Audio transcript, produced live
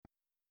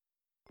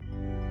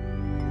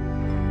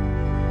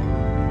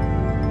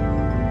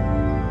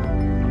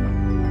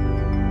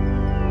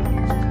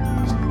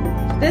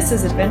This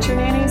is Adventure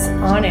Nannies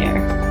on Air.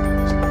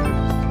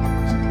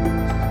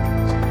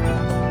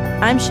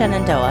 I'm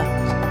Shenandoah.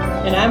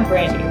 And I'm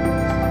Brandy.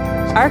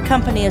 Our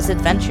company is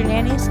Adventure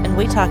Nannies, and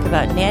we talk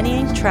about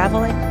nannying,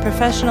 traveling,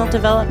 professional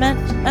development,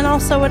 and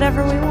also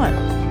whatever we want.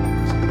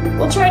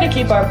 We'll try to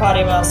keep our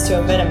potty mouths to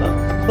a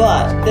minimum,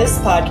 but this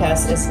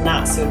podcast is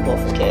not suitable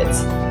for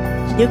kids.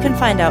 You can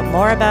find out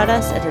more about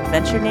us at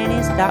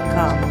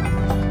adventurenannies.com.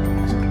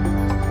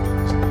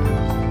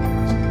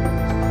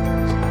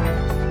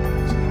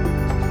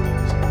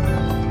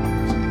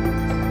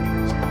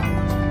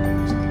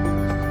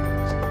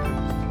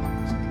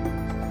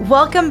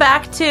 Welcome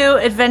back to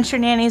Adventure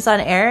Nannies on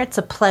Air. It's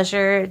a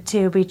pleasure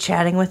to be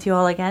chatting with you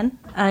all again.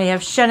 I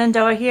have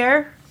Shenandoah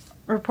here,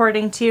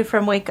 reporting to you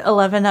from week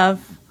 11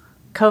 of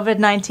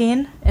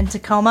COVID-19 in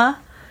Tacoma.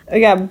 I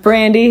got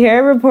Brandy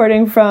here,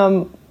 reporting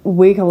from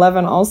week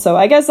 11 also.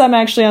 I guess I'm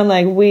actually on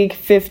like week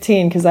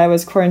 15 because I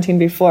was quarantined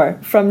before,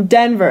 from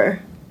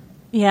Denver.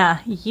 Yeah,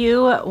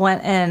 you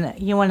went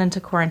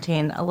into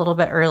quarantine a little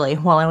bit early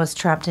while I was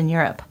trapped in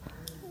Europe.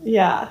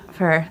 Yeah.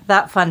 For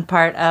that fun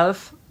part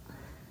of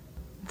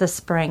the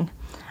spring.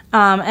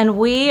 And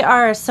we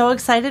are so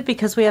excited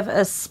because we have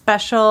a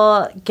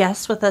special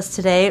guest with us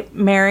today.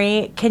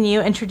 Mary, can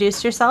you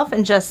introduce yourself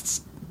and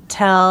just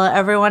tell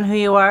everyone who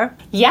you are?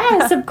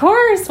 Yes, of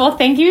course. Well,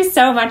 thank you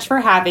so much for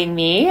having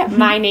me.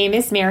 My name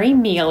is Mary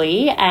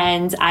Mealy,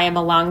 and I am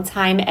a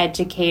longtime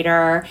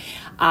educator.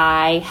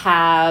 I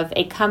have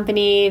a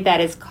company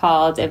that is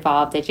called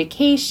Evolved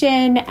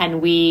Education,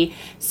 and we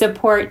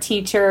support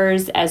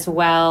teachers as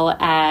well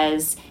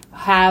as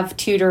have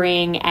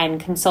tutoring and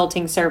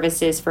consulting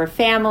services for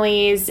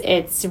families.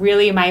 It's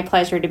really my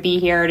pleasure to be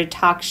here to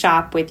talk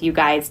shop with you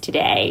guys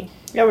today.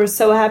 Yeah, we're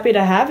so happy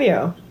to have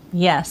you.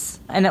 Yes,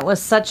 and it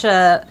was such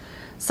a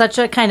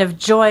kind of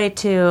joy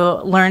to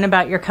learn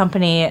about your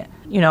company,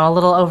 a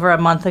little over a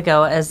month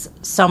ago, as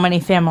so many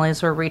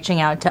families were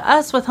reaching out to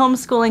us with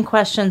homeschooling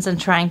questions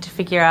and trying to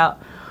figure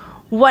out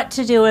what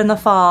to do in the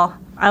fall.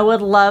 I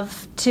would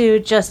love to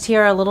just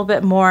hear a little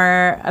bit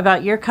more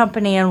about your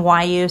company and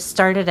why you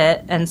started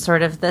it, and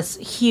sort of this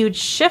huge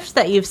shift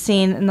that you've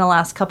seen in the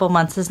last couple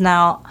months is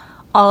now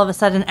all of a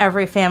sudden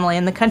every family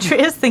in the country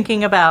is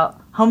thinking about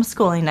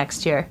homeschooling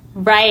next year.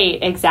 Right,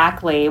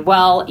 exactly.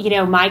 Well,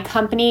 my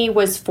company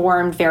was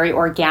formed very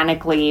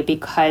organically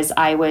because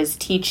I was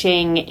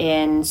teaching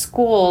in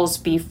schools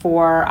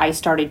before I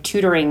started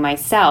tutoring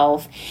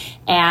myself.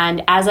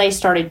 And as I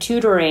started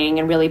tutoring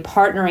and really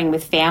partnering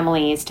with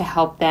families to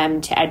help them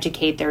to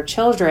educate their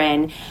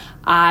children,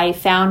 I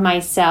found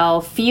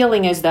myself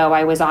feeling as though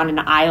I was on an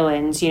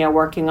island,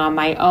 working on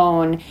my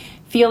own,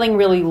 feeling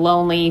really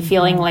lonely,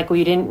 feeling like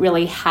we didn't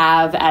really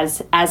have,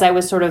 as I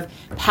was sort of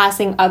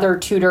passing other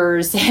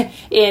tutors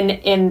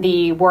in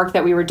the work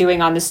that we were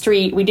doing on the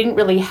street, we didn't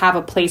really have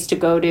a place to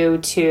go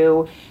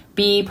to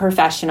be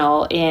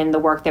professional in the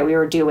work that we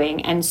were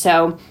doing. And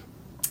so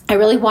I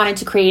really wanted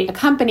to create a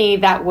company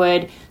that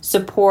would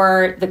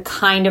support the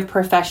kind of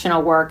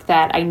professional work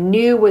that I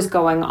knew was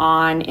going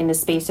on in the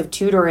space of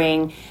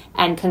tutoring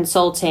and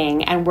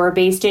consulting. And we're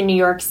based in New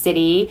York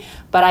City,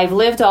 but I've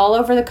lived all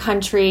over the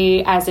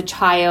country as a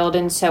child,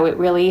 and so it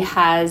really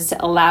has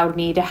allowed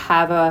me to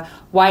have a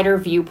wider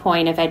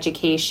viewpoint of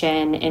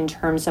education in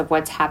terms of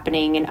what's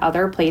happening in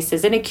other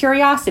places, and a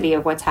curiosity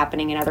of what's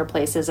happening in other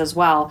places as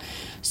well.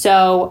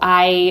 So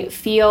I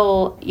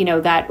feel,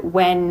 that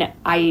when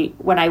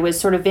I was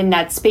sort of in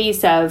that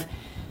space of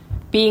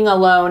being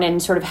alone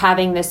and sort of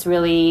having this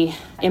really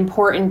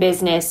important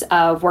business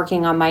of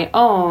working on my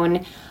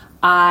own,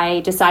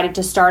 I decided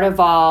to start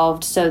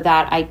Evolved so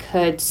that I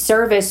could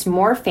service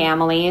more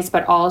families,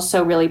 but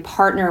also really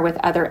partner with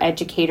other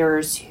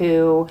educators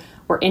who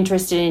were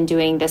interested in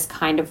doing this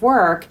kind of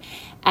work.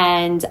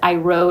 And I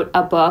wrote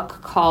a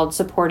book called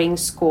Supporting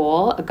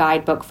School, a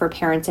guidebook for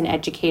parents and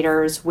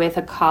educators, with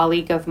a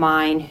colleague of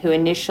mine who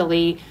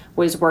initially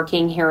was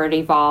working here at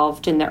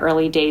Evolved in the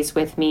early days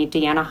with me,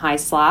 Deanna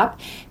Hyslop,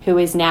 who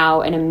is now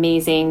an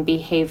amazing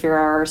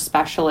behavior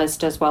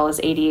specialist as well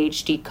as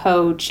ADHD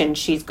coach, and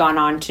she's gone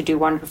on to do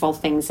wonderful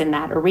things in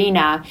that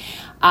arena.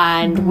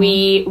 And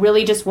we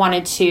really just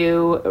wanted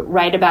to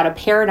write about a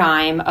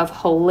paradigm of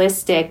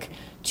holistic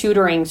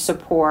tutoring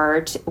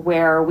support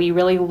where we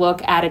really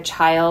look at a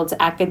child's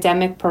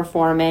academic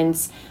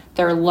performance,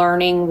 their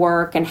learning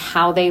work and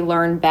how they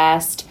learn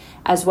best,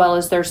 as well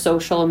as their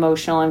social,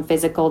 emotional, and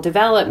physical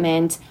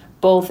development,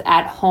 both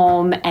at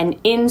home and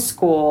in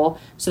school,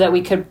 so that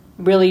we could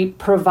really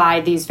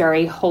provide these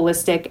very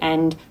holistic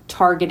and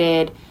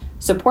targeted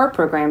support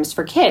programs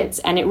for kids.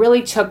 And it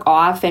really took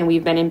off, and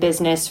we've been in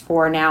business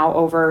for now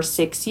over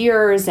 6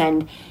 years,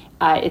 and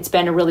it's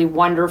been a really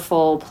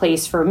wonderful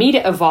place for me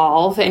to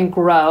evolve and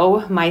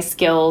grow my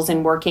skills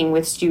in working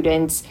with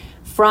students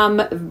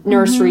from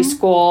nursery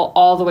school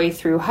all the way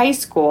through high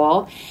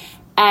school.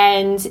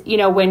 And,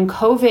 when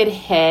COVID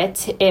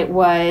hit, it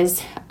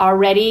was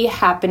already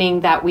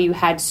happening that we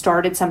had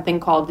started something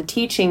called the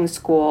Teaching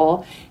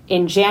School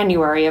in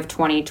January of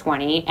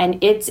 2020.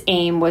 And its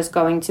aim was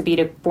going to be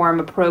to form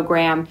a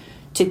program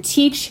to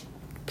teach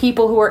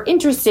people who are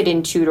interested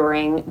in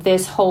tutoring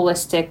this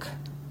holistic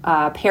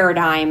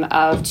paradigm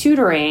of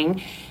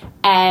tutoring.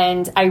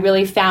 And I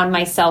really found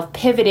myself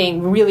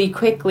pivoting really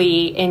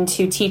quickly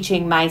into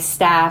teaching my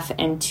staff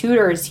and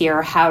tutors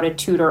here how to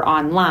tutor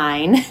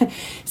online.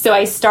 So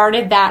I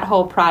started that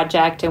whole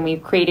project, and we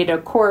created a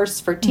course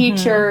for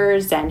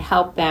teachers and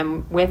helped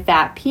them with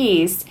that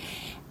piece.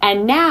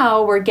 And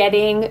now we're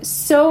getting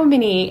so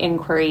many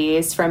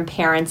inquiries from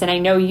parents, and I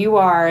know you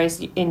are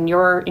in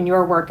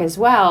your work as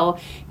well.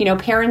 You know,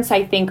 parents,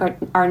 I think,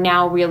 are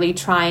now really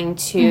trying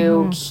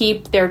to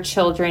keep their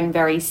children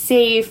very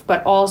safe,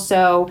 but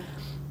also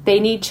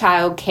they need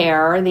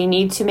childcare. They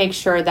need to make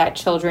sure that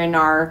children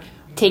are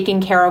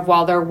taken care of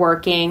while they're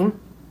working.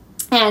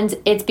 And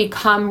it's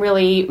become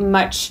really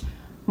much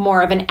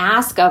more of an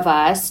ask of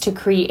us to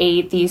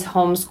create these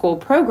homeschool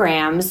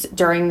programs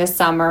during the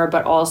summer,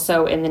 but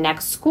also in the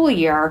next school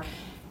year.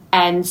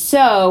 And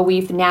so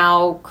we've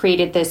now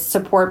created this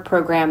support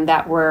program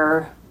that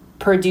we're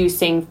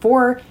producing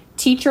for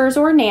teachers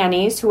or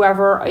nannies,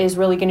 whoever is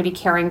really going to be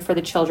caring for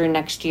the children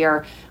next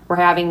year. We're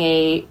having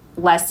a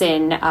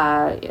lesson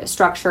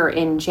structure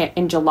in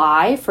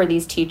July for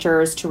these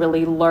teachers to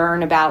really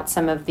learn about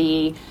some of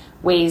the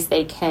ways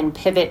they can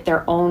pivot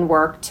their own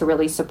work to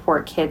really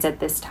support kids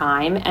at this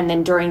time. And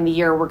then during the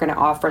year, we're going to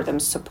offer them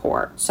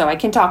support. So I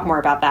can talk more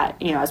about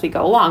that, as we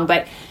go along.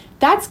 But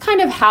that's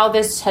kind of how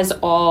this has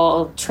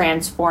all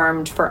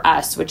transformed for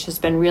us, which has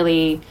been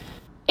really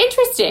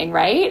interesting,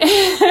 right?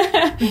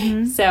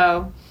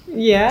 So,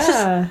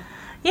 yeah.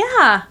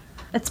 Yeah.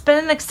 It's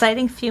been an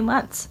exciting few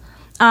months.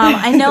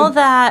 I know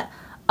that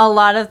a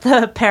lot of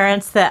the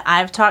parents that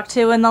I've talked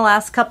to in the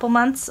last couple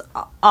months,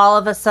 all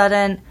of a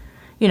sudden,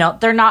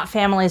 they're not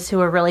families who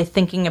are really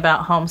thinking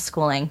about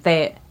homeschooling.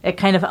 It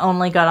kind of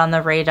only got on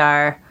the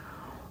radar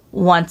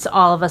once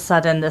all of a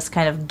sudden this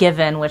kind of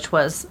given, which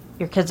was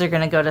your kids are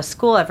going to go to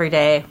school every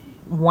day,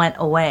 went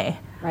away.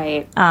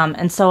 Right.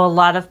 And so a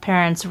lot of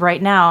parents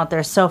right now,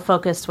 they're so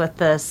focused with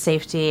the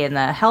safety and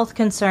the health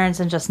concerns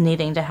and just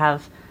needing to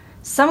have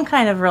some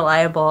kind of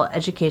reliable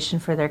education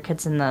for their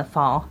kids in the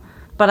fall.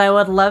 But I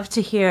would love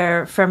to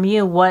hear from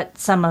you what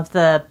some of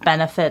the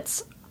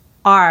benefits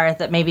are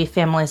that maybe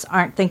families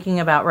aren't thinking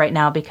about right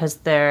now because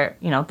they're,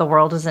 the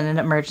world is in an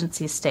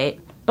emergency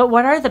state. But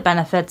what are the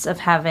benefits of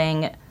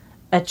having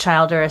a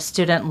child or a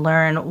student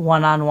learn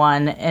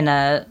one-on-one in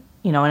a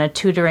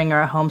tutoring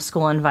or a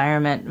homeschool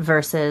environment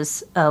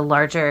versus a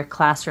larger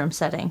classroom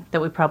setting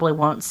that we probably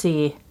won't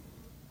see,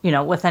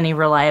 with any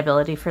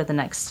reliability for the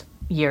next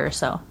year or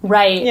so?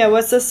 Right. Yeah,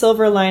 what's the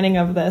silver lining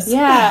of this?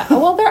 Yeah,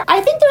 well,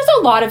 I think there's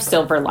a lot of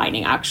silver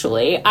lining,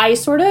 actually. I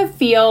sort of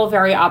feel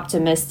very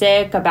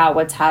optimistic about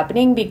what's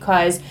happening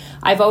because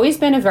I've always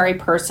been a very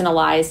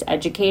personalized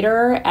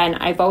educator, and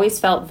I've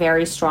always felt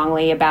very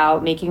strongly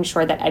about making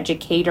sure that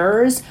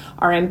educators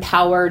are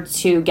empowered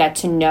to get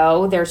to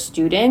know their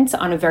students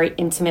on a very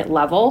intimate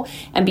level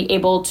and be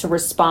able to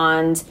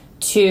respond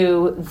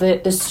to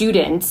the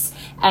students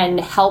and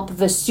help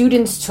the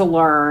students to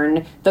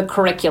learn the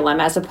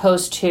curriculum as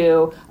opposed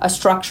to a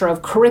structure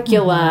of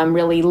curriculum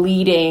really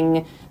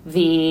leading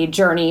the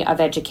journey of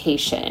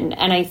education.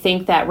 And I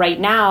think that right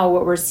now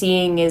what we're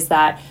seeing is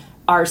that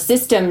our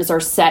systems are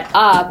set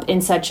up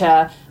in such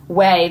a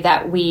way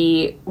that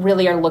we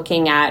really are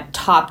looking at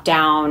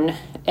top-down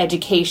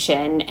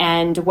education.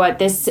 And what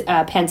this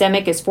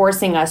pandemic is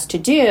forcing us to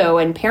do,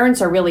 and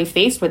parents are really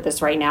faced with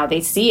this right now,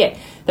 they see it.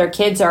 Their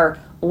kids are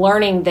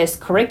learning this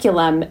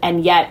curriculum,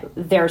 and yet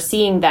they're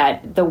seeing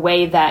that the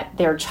way that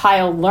their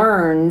child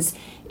learns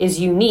is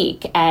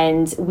unique.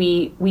 And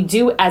we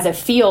do, as a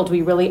field,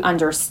 we really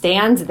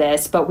understand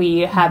this, but we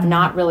have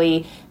not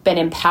really been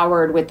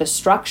empowered with the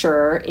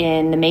structure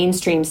in the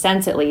mainstream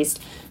sense, at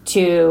least,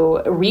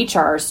 to reach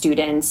our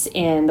students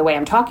in the way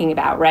I'm talking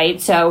about, right?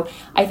 So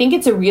I think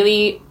it's a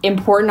really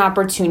important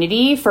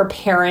opportunity for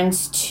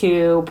parents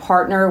to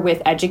partner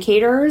with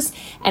educators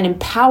and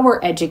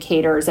empower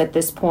educators at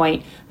this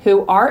point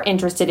who are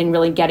interested in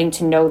really getting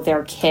to know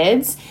their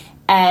kids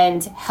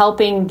and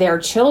helping their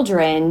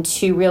children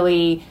to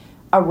really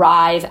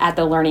arrive at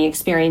the learning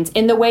experience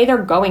in the way they're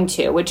going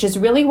to, which is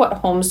really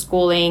what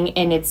homeschooling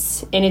in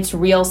its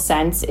real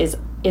sense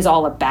is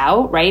all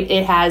about, right?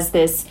 It has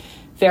this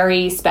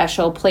very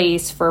special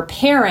place for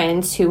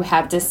parents who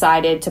have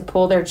decided to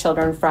pull their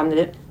children from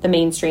the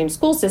mainstream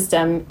school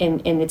system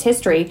in its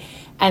history,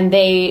 and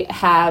they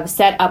have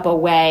set up a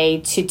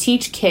way to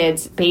teach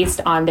kids based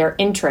on their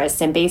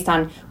interests and based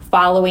on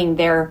following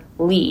their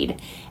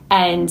lead.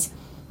 And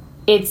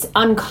it's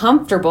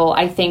uncomfortable,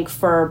 I think,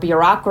 for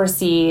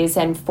bureaucracies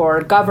and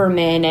for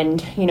government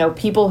and,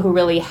 people who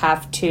really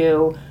have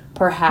to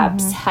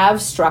perhaps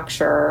have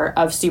structure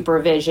of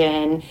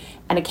supervision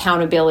and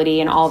accountability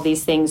and all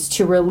these things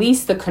to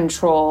release the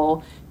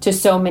control to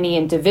so many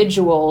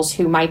individuals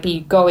who might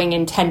be going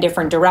in 10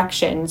 different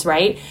directions,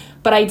 right?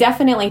 But I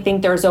definitely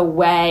think there's a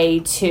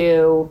way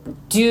to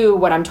do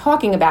what I'm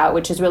talking about,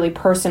 which is really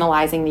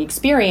personalizing the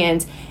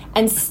experience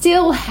and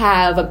still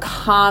have a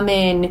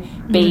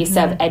common base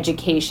of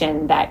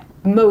education that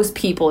most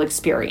people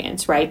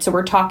experience, right? So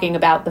we're talking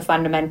about the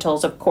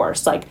fundamentals, of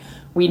course, like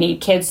we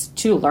need kids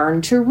to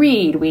learn to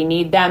read. We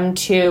need them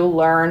to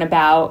learn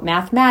about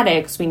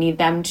mathematics. We need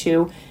them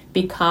to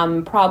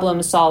become problem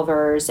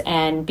solvers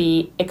and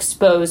be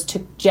exposed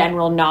to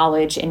general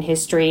knowledge in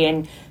history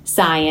and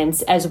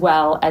science, as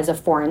well as a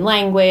foreign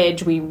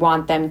language. We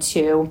want them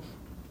to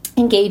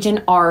engage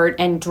in art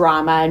and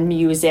drama and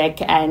music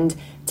and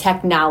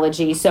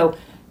technology. So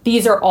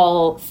these are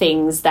all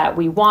things that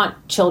we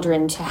want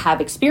children to have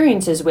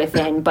experiences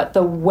within, but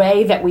the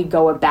way that we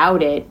go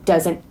about it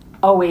doesn't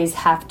always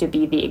have to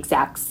be the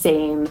exact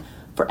same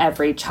for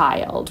every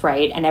child,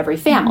 right? And every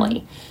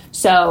family.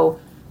 So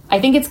I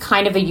think it's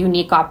kind of a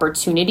unique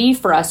opportunity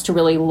for us to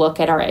really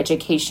look at our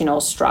educational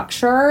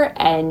structure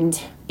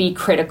and be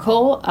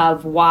critical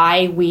of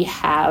why we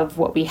have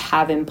what we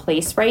have in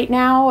place right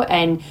now,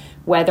 and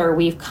whether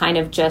we've kind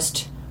of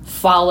just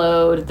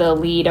followed the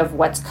lead of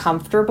what's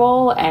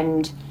comfortable,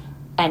 and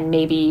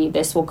maybe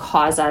this will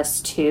cause us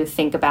to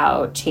think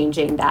about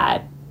changing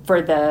that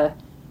for the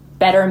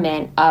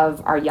betterment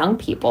of our young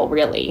people,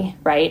 really,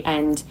 right?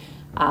 And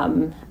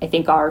I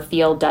think our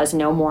field does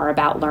know more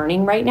about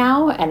learning right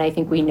now, and I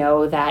think we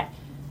know that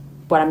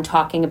what I'm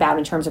talking about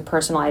in terms of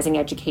personalizing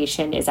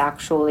education is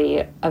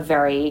actually a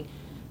very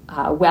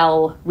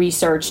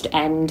well-researched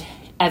and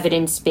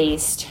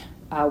evidence-based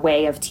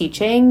way of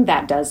teaching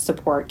that does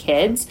support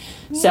kids.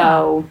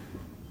 So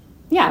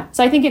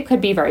I think it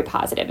could be very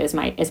positive is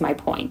my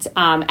point.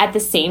 At the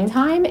same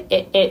time,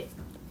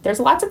 there's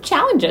lots of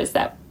challenges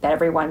that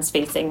everyone's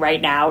facing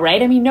right now,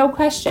 right? I mean, no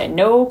question.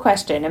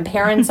 And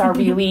parents are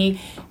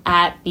really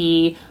at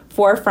the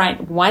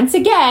forefront once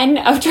again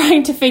of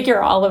trying to figure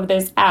all of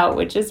this out,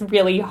 which is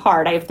really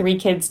hard. I have 3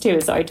 kids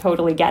too, so I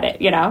totally get it,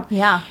 you know?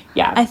 Yeah.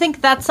 I think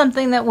that's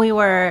something that we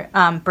were,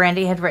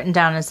 Brandy had written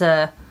down as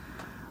a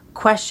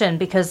question,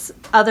 because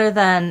other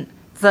than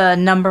the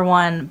number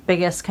one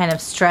biggest kind of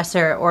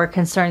stressor or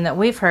concern that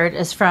we've heard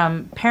is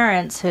from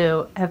parents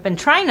who have been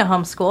trying to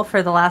homeschool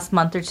for the last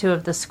month or 2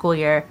 of the school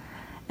year,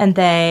 and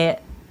they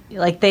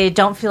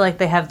don't feel like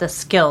they have the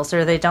skills,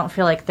 or they don't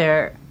feel like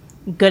they're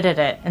good at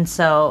it. And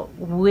so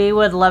we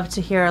would love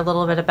to hear a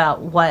little bit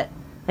about what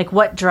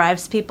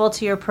drives people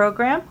to your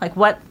program, like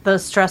what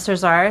those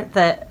stressors are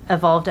that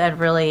Evolved Ed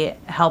really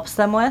helps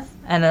them with,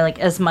 and like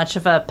as much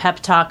of a pep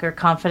talk or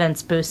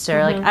confidence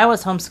booster. Like I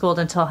was homeschooled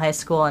until high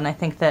school, and I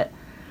think that,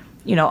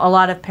 you know, a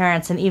lot of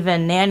parents and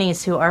even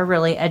nannies who are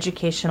really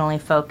educationally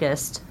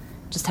focused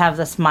just have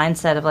this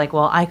mindset of like,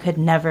 well, I could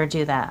never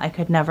do that. I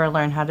could never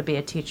learn how to be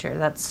a teacher.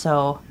 That's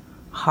so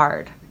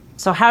hard.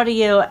 So how do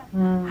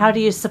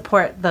you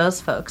support those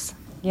folks?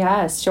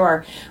 Yes,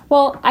 sure.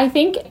 Well, I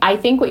think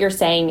what you're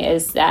saying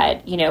is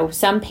that, you know,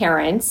 some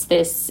parents,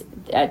 this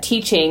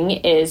teaching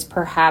is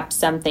perhaps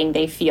something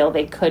they feel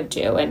they could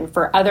do. And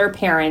for other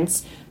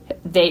parents,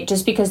 they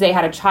just because they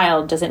had a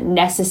child doesn't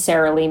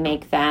necessarily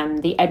make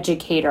them the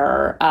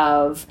educator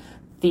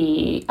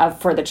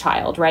for the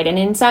child, right? And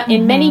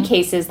in many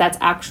cases, that's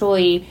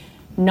actually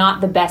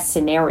not the best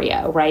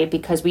scenario, right?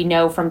 Because we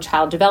know from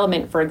child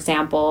development, for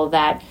example,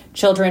 that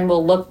children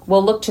will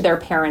look to their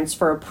parents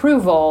for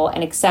approval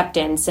and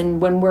acceptance.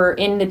 And when we're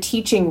in the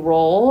teaching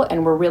role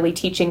and we're really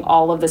teaching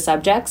all of the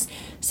subjects,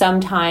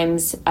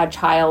 sometimes a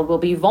child will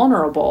be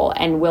vulnerable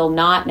and will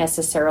not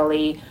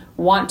necessarily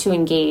want to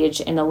engage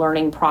in the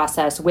learning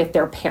process with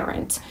their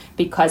parent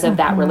because of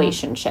that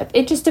relationship.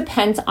 It just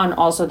depends on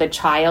also the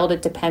child.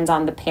 It depends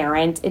on the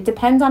parent. It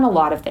depends on a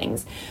lot of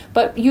things.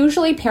 But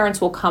usually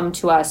parents will come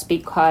to us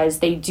because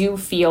they do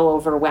feel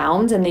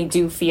overwhelmed and they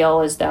do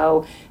feel as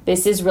though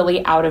this is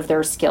really out of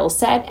their skill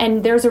set.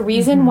 And there's a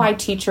reason why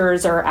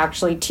teachers are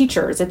actually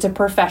teachers. It's a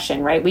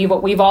profession, right?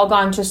 We've all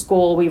gone to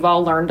school. We've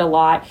all learned a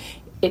lot.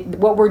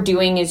 What we're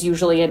doing is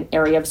usually an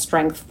area of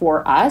strength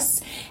for us.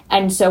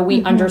 And so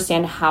we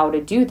understand how to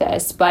do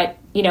this. But,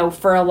 you know,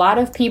 for a lot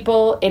of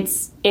people,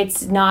 it's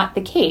not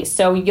the case.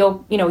 So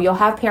you'll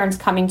have parents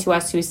coming to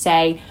us who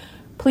say,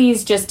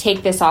 please just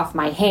take this off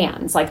my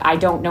hands. Like, I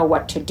don't know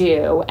what to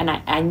do. And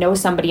I know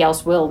somebody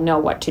else will know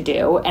what to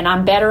do. And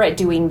I'm better at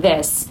doing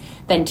this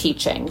than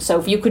teaching. So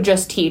if you could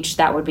just teach,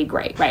 that would be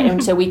great, right?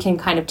 And so we can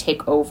kind of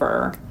take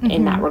over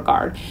in that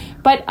regard.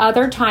 But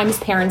other times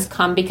parents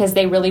come because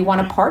they really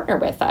want to partner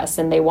with us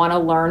and they want to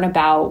learn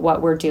about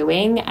what we're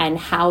doing and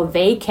how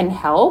they can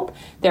help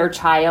their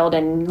child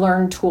and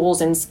learn tools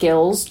and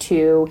skills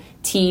to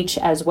teach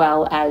as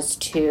well as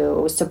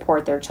to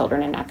support their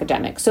children in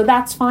academics. So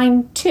that's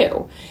fine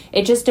too.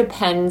 It just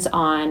depends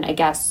on, I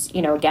guess,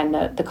 you know, again,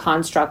 the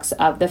constructs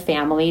of the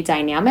family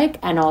dynamic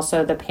and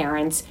also the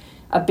parents'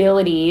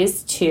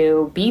 abilities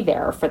to be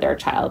there for their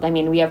child. I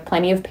mean, we have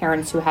plenty of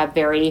parents who have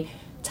very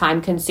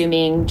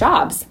time-consuming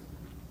jobs,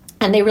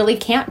 and they really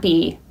can't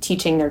be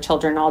teaching their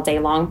children all day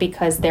long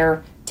because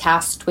they're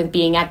tasked with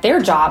being at their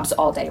jobs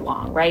all day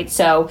long, right?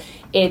 So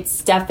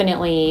it's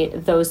definitely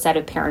those set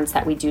of parents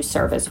that we do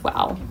serve as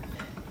well.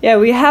 Yeah,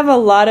 we have a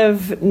lot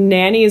of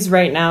nannies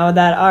right now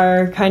that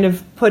are kind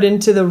of put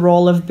into the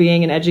role of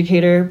being an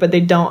educator, but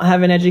they don't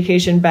have an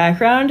education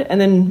background. And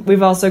then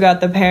we've also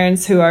got the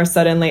parents who are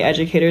suddenly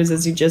educators,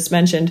 as you just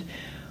mentioned.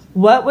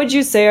 What would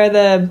you say are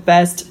the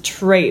best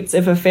traits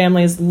if a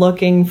family is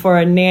looking for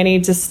a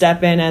nanny to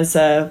step in as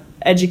a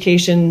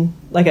education,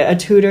 like a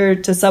tutor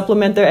to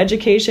supplement their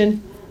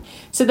education?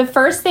 So the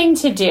first thing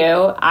to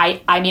do,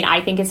 I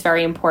think it's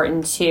very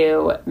important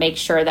to make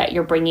sure that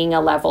you're bringing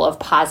a level of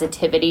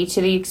positivity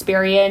to the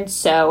experience.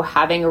 So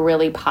having a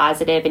really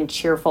positive and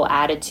cheerful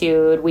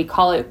attitude, we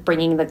call it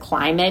bringing the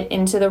climate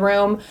into the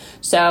room.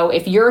 So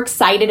if you're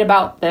excited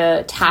about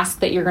the task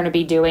that you're going to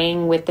be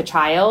doing with the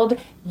child,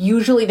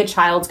 usually the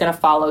child's going to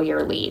follow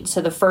your lead. So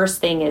the first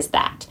thing is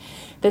that.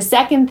 The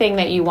second thing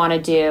that you want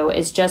to do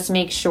is just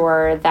make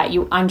sure that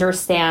you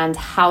understand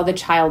how the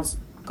child's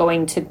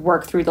going to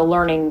work through the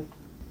learning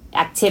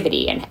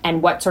activity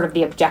and what sort of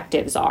the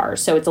objectives are.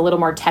 So it's a little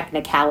more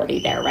technicality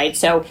there, right?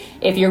 So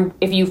if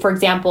you, for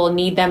example,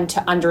 need them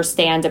to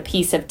understand a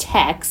piece of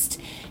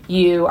text,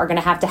 you are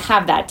going to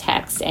have that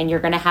text, and you're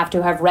going to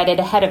have read it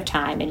ahead of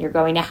time, and you're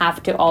going to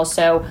have to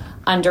also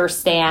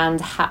understand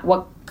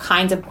what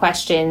kinds of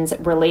questions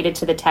related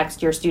to the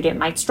text your student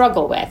might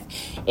struggle with.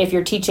 If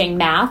you're teaching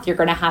math, you're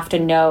going to have to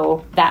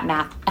know that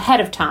math ahead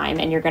of time,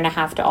 and you're going to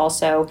have to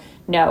also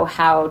know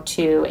how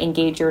to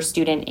engage your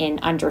student in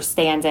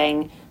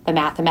understanding the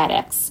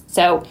mathematics.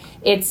 So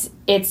it's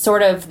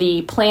sort of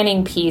the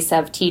planning piece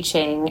of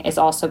teaching is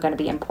also going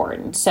to be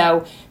important.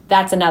 So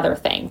that's another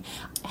thing.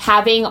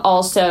 Having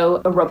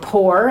also a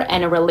rapport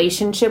and a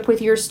relationship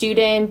with your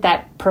student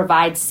that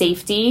provides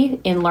safety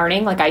in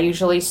learning. Like I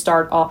usually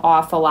start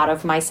off a lot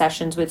of my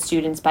sessions with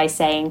students by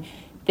saying,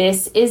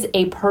 this is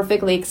a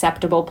perfectly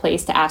acceptable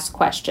place to ask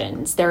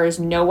questions. There is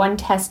no one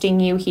testing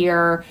you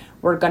here.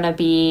 We're going to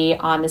be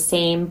on the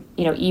same,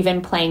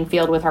 even playing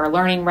field with our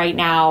learning right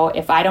now.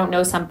 If I don't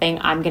know something,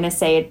 I'm going to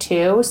say it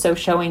too. So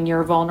showing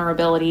your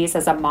vulnerabilities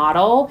as a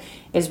model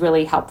is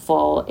really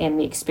helpful in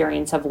the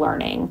experience of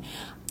learning.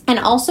 And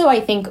also, I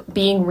think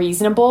being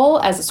reasonable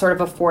as a sort of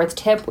a fourth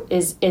tip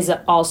is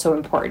also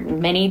important.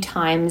 Many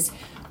times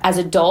as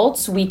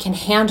adults, we can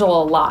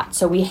handle a lot.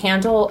 So we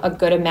handle a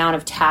good amount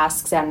of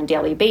tasks on a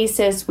daily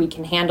basis. We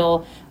can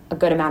handle a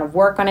good amount of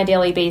work on a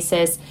daily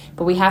basis,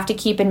 but we have to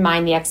keep in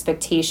mind the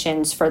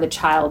expectations for the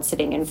child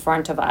sitting in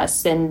front of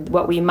us. And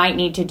what we might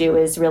need to do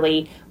is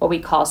really what we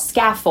call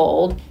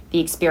scaffold the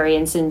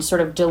experience and sort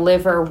of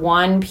deliver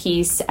one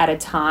piece at a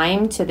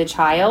time to the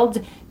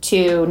child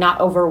to not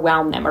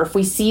overwhelm them. Or if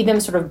we see them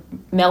sort of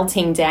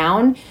melting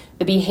down,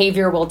 the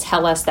behavior will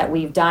tell us that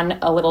we've done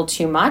a little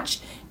too much.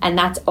 And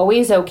that's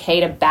always okay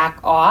to back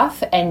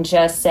off and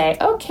just say,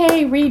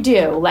 okay,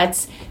 redo.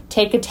 Let's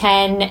take a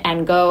 10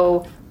 and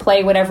go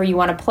play whatever you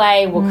want to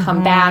play. We'll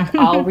come back.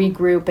 I'll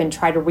regroup and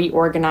try to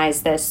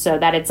reorganize this so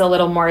that it's a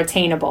little more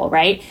attainable,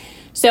 right?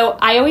 So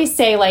I always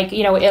say,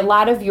 a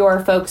lot of your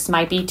folks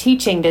might be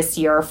teaching this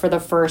year for the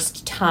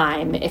first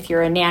time. If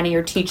you're a nanny,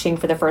 you're teaching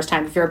for the first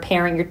time. If you're a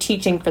parent, you're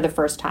teaching for the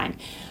first time.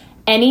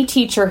 Any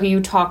teacher who you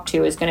talk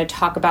to is going to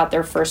talk about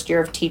their first year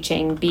of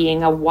teaching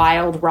being a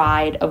wild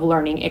ride of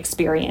learning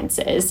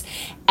experiences.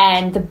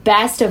 And the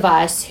best of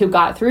us who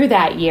got through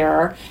that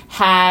year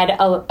had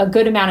a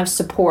good amount of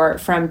support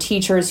from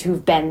teachers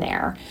who've been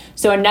there.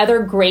 So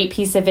another great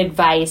piece of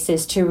advice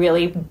is to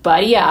really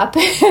buddy up,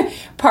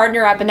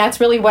 partner up. And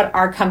that's really what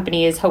our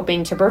company is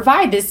hoping to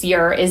provide this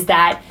year, is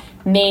that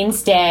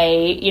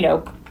mainstay,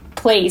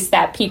 place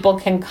that people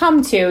can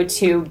come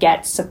to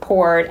get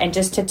support and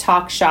just to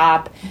talk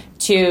shop,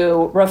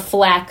 to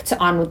reflect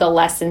on the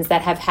lessons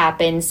that have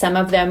happened. Some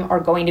of them are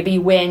going to be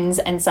wins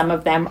and some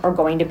of them are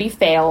going to be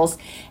fails.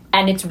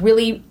 And it's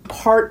really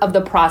part of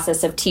the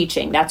process of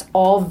teaching. That's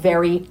all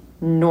very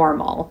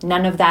normal.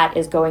 None of that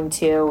is going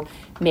to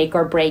make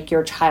or break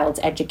your child's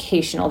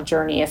educational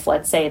journey if,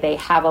 let's say, they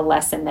have a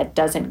lesson that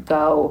doesn't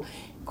go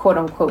quote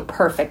unquote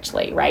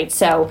perfectly, right?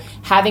 So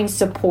having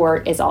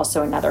support is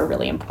also another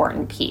really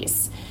important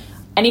piece.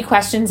 Any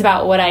questions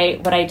about what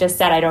I just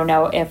said? I don't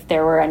know if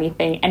there were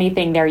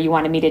anything there you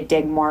wanted me to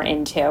dig more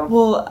into.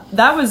 Well,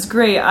 that was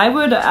great. I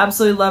would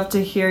absolutely love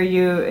to hear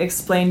you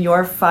explain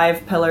your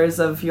 5 pillars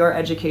of your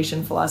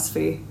education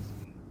philosophy.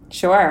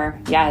 Sure.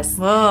 Yes.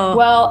 Whoa.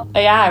 Well,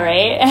 yeah,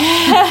 right.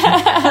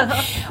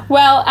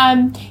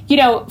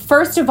 Well,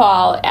 first of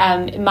all,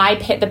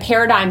 the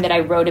paradigm that I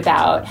wrote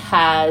about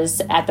has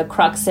at the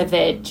crux of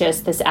it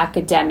just this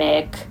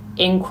academic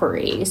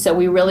inquiry. So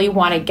we really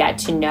want to get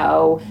to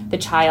know the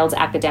child's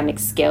academic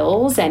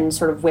skills and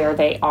sort of where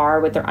they are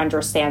with their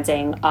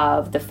understanding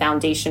of the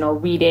foundational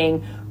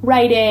reading,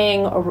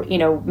 writing, or,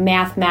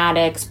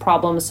 mathematics,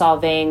 problem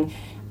solving,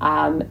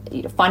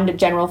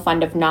 general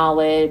fund of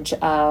knowledge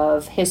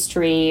of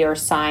history or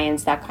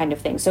science, that kind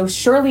of thing. So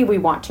surely we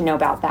want to know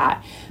about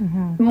that.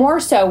 Mm-hmm. More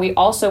so, we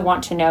also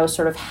want to know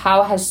sort of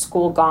how has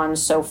school gone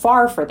so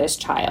far for this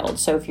child.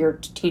 So if you're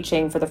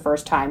teaching for the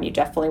first time, you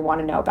definitely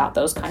want to know about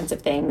those kinds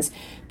of things,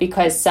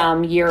 because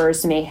some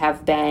years may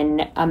have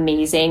been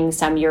amazing.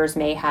 Some years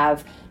may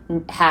have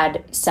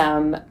had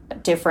some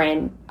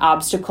different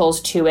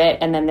obstacles to it,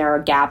 and then there are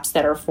gaps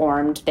that are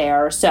formed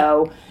there.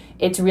 So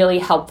it's really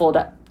helpful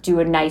to do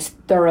a nice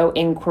thorough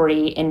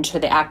inquiry into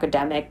the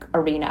academic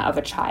arena of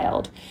a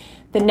child.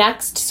 The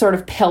next sort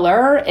of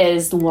pillar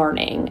is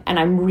learning. And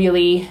I'm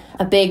really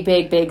a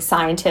big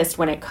scientist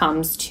when it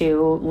comes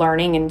to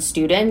learning in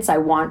students. I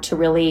want to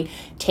really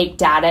take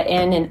data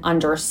in and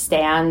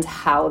understand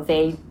how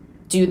they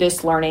do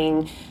this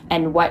learning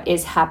and what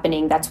is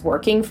happening that's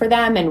working for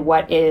them and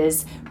what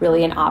is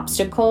really an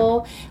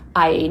obstacle.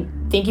 I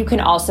think you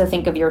can also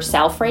think of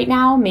yourself right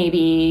now.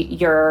 Maybe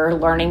you're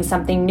learning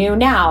something new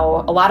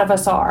now. A lot of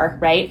us are,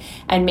 right?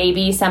 And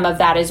maybe some of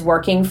that is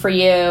working for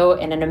you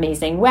in an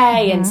amazing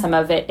way, and some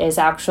of it is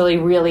actually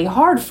really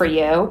hard for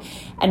you.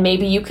 And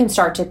maybe you can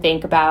start to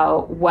think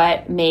about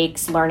what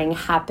makes learning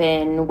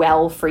happen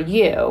well for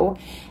you.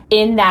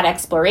 In that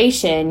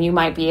exploration, you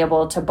might be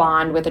able to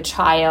bond with a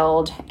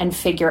child and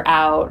figure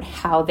out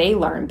how they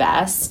learn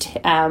best.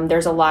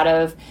 There's a lot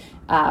of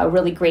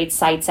really great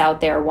sites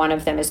out there. One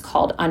of them is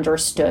called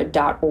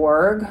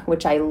understood.org,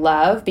 which I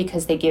love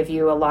because they give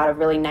you a lot of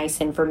really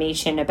nice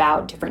information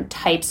about different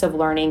types of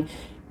learning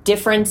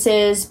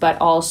differences, but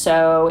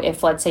also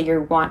if, let's say,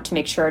 you want to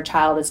make sure a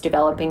child is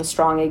developing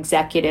strong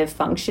executive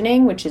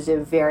functioning, which is a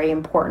very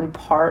important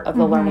part of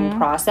the learning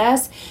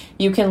process,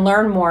 you can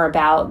learn more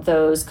about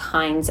those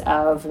kinds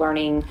of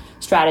learning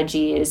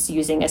strategies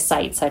using a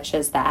site such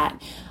as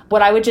that.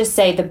 What I would just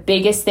say, the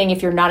biggest thing,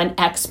 if you're not an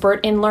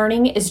expert in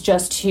learning, is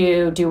just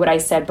to do what I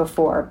said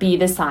before. Be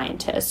the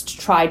scientist.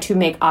 Try to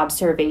make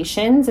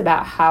observations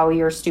about how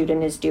your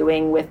student is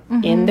doing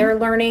within their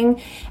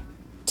learning.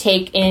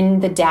 Take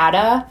in the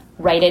data,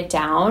 write it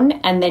down,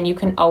 and then you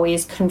can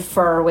always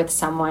confer with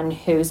someone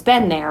who's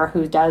been there,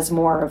 who does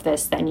more of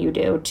this than you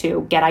do,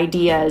 to get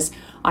ideas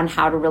on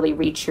how to really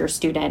reach your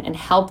student and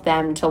help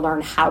them to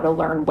learn how to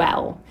learn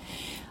well.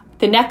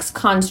 The next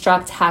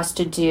construct has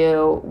to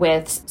do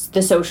with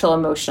the social,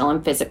 emotional,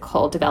 and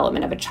physical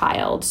development of a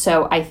child.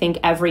 So I think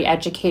every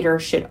educator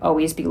should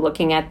always be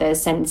looking at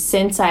this. And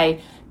since I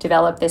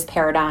developed this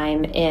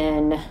paradigm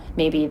in,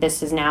 maybe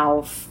this is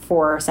now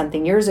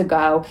 4-something years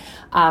ago,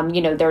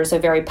 there's a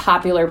very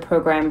popular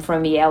program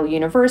from Yale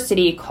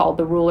University called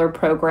the Ruler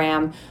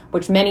Program,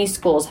 which many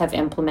schools have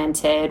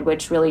implemented,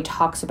 which really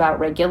talks about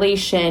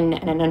regulation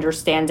and an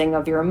understanding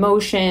of your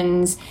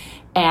emotions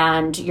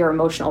and your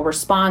emotional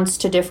response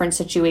to different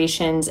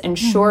situations. And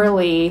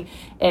surely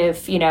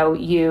if,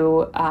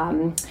 you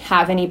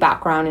have any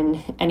background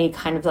in any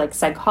kind of like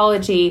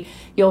psychology,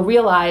 you'll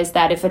realize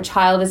that if a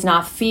child is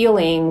not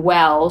feeling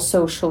well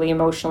socially,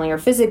 emotionally, or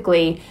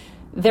physically,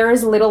 there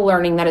is little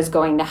learning that is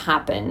going to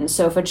happen.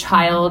 So if a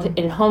child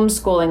in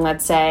homeschooling,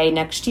 let's say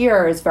next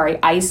year, is very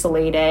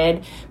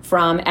isolated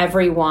from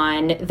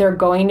everyone, they're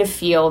going to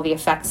feel the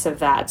effects of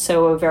that.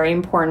 So a very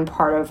important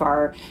part of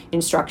our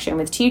instruction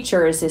with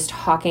teachers is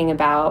talking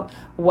about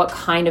what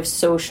kind of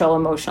social,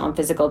 emotional, and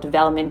physical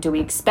development do we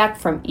expect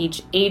from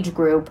each age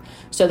group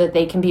so that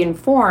they can be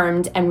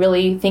informed and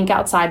really think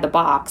outside the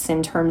box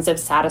in terms of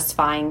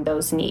satisfying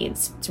those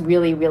needs. It's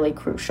really, really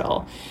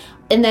crucial.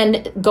 And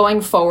then going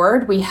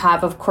forward, we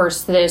have, of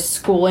course, the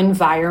school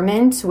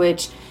environment,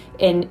 which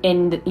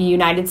in the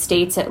United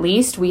States, at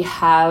least, we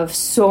have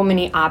so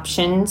many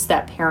options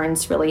that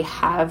parents really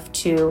have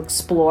to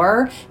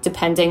explore,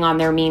 depending on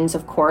their means,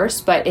 of course.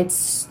 But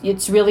it's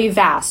really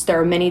vast. There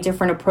are many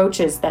different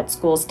approaches that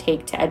schools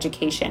take to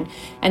education.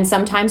 And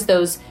sometimes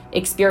those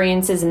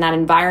experiences in that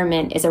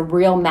environment is a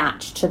real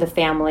match to the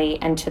family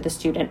and to the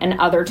student. And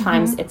other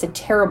times it's a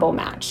terrible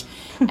match.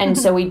 And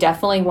so we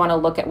definitely want to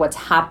look at what's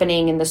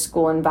happening in the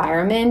school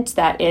environment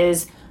that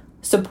is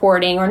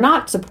supporting or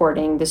not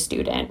supporting the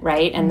student,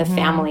 right? And the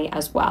family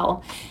as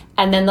well.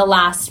 And then the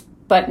last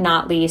but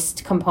not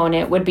least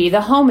component would be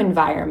the home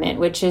environment,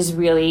 which is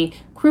really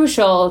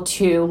crucial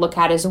to look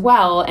at as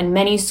well. And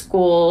many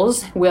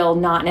schools will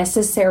not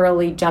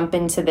necessarily jump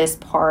into this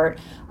part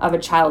of a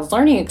child's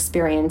learning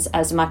experience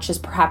as much as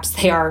perhaps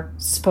they are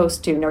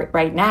supposed to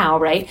right now,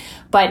 right?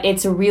 But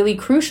it's really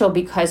crucial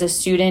because a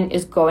student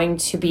is going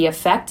to be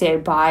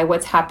affected by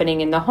what's happening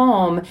in the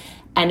home,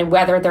 and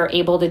whether they're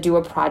able to do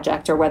a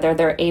project or whether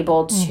they're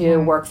able to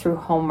work through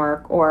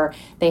homework or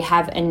they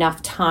have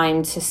enough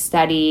time to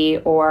study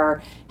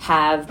or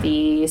have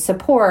the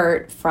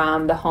support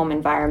from the home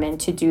environment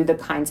to do the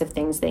kinds of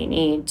things they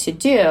need to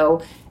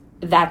do.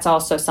 That's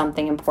also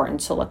something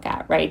important to look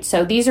at, right?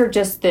 So these are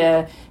just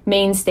the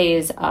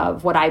mainstays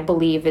of what I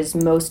believe is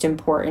most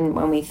important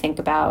when we think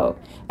about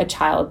a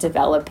child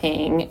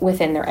developing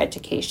within their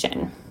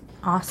education.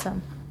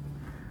 Awesome.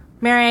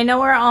 Mary, I know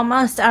we're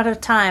almost out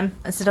of time.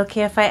 Is it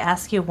okay if I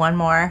ask you one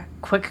more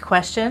quick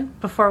question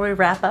before we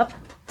wrap up?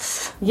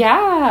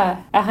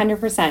 Yeah,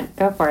 100%.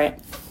 Go for it.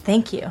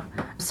 Thank you.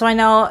 So I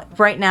know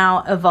right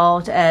now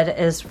Evolved Ed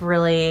is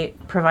really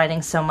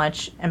providing so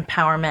much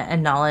empowerment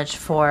and knowledge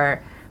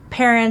for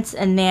parents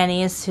and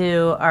nannies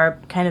who are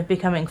kind of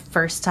becoming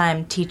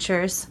first-time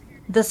teachers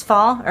this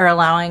fall, or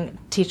allowing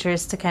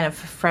teachers to kind of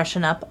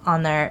freshen up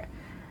on their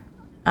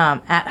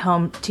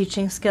at-home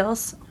teaching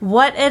skills.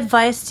 What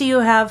advice do you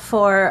have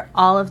for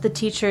all of the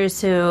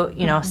teachers who,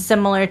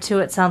 similar to,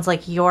 it sounds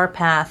like your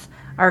path,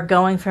 are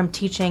going from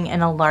teaching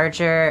in a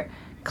larger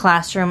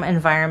classroom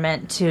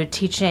environment to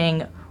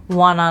teaching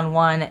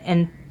one-on-one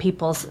in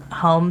people's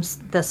homes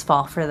this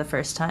fall for the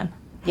first time?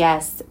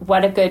 Yes,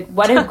 what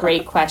a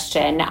great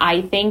question.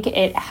 I think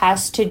it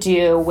has to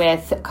do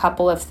with a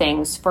couple of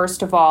things.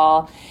 First of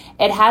all,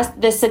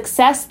 the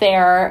success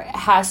there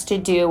has to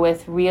do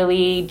with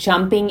really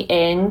jumping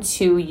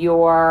into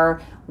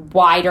your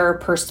wider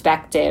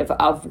perspective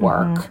of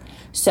work. Mm-hmm.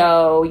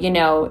 So,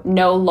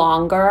 no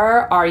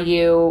longer are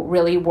you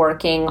really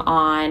working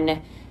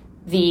on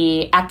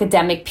the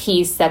academic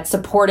piece that's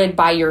supported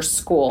by your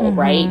school, mm-hmm.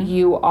 right?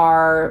 You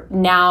are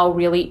now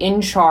really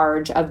in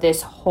charge of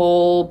this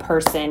whole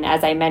person,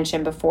 as I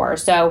mentioned before.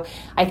 So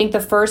I think the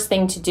first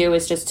thing to do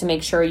is just to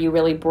make sure you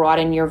really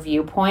broaden your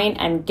viewpoint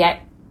and get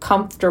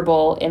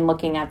comfortable in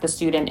looking at the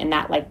student in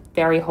that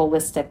very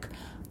holistic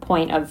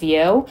point of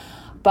view.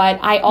 But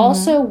I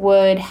also mm-hmm.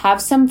 would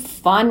have some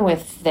fun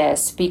with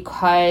this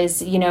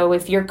because,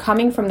 if you're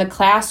coming from the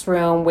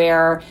classroom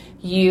where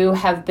you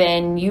have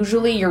been,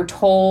 usually you're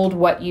told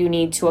what you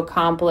need to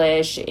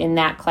accomplish in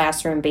that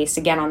classroom based,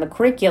 again, on the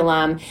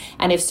curriculum.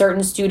 And if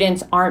certain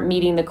students aren't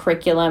meeting the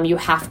curriculum, you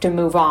have to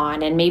move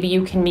on. And maybe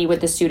you can meet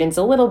with the students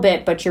a little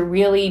bit, but you're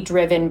really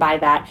driven by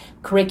that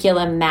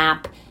curriculum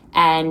map,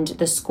 and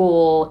the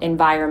school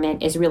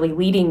environment is really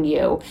leading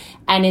you.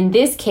 And in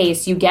this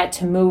case, you get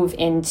to move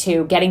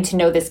into getting to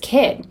know this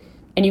kid,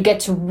 and you get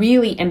to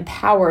really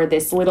empower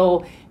this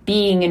little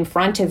being in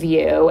front of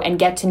you and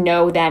get to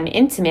know them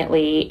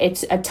intimately.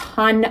 It's a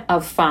ton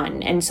of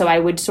fun. And so I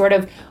would sort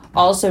of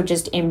also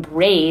just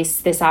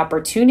embrace this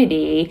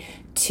opportunity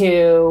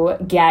to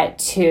get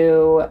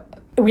to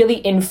really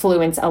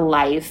influence a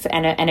life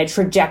and a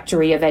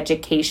trajectory of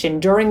education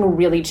during a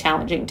really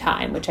challenging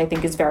time, which I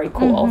think is very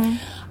cool. Mm-hmm.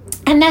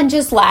 And then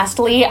just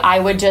lastly, I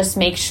would just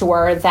make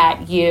sure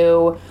that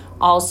you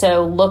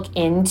also look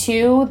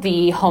into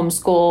the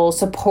homeschool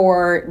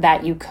support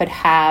that you could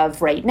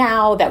have right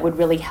now that would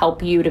really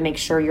help you to make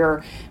sure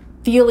you're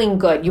feeling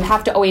good. You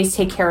have to always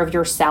take care of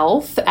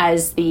yourself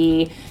as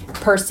the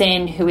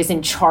person who is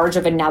in charge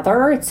of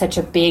another. It's such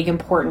a big,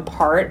 important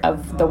part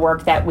of the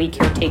work that we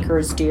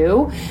caretakers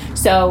do.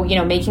 So,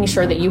 making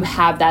sure that you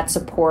have that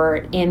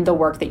support in the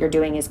work that you're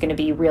doing is going to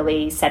be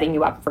really setting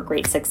you up for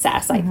great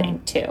success, mm-hmm. I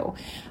think, too.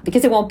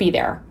 Because it won't be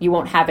there. You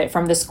won't have it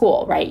from the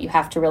school, right? You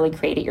have to really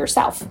create it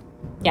yourself.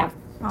 Yeah.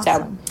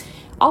 Awesome. So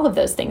all of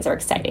those things are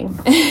exciting.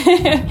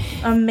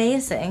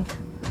 Amazing.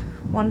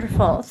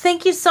 Wonderful.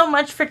 Thank you so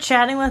much for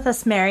chatting with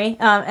us, Mary.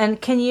 And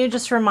can you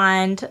just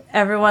remind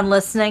everyone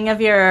listening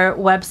of your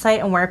website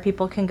and where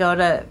people can go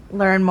to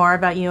learn more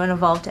about you and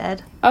Evolved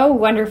Ed? Oh,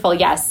 wonderful.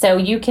 Yes. So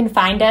you can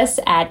find us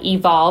at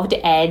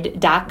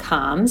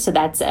evolveded.com. So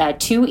that's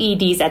 2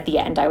 EDs at the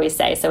end, I always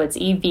say. So it's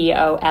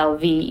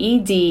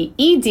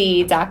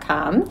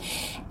evolveded.com.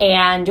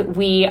 And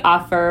we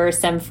offer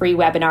some free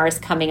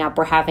webinars coming up.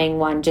 We're having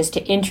one just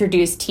to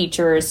introduce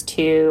teachers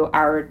to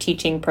our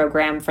teaching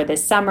program for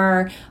this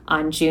summer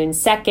on June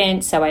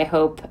 2nd. So I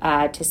hope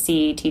to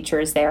see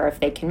teachers there if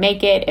they can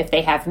make it. If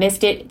they have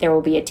missed it, there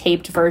will be a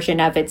taped version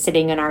of it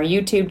sitting on our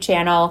YouTube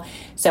channel.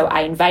 So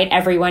I invite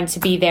everyone to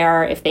be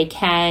there if they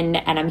can.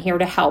 And I'm here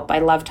to help. I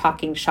love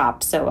talking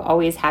shop. So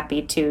always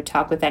happy to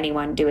talk with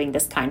anyone doing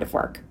this kind of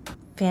work.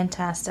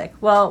 Fantastic.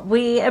 Well,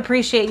 we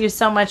appreciate you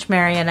so much,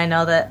 Mary, and I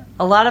know that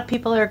a lot of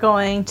people are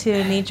going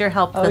to need your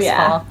help this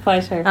fall.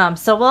 Pleasure.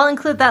 So we'll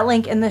include that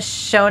link in the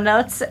show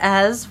notes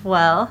as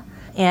well.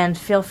 And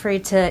feel free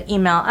to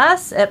email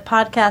us at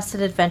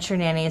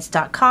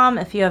podcast@adventurenannies.com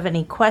if you have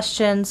any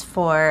questions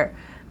for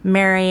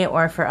Mary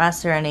or for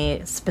us or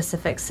any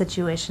specific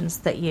situations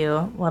that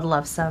you would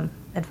love some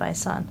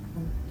advice on.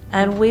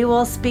 And we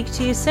will speak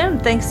to you soon.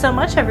 Thanks so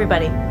much,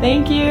 everybody.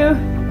 Thank you.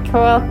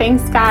 Cool.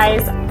 Thanks,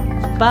 guys.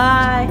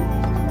 Bye.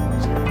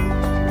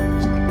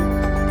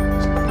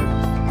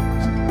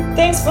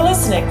 Thanks for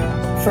listening.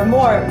 For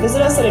more,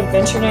 visit us at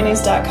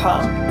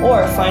adventurenannies.com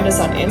or find us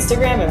on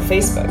Instagram and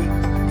Facebook.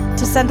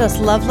 To send us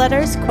love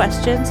letters,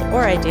 questions,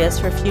 or ideas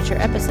for future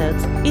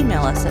episodes,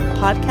 email us at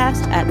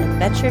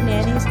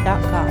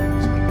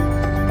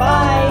podcast@adventurenannies.com.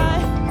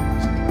 Bye.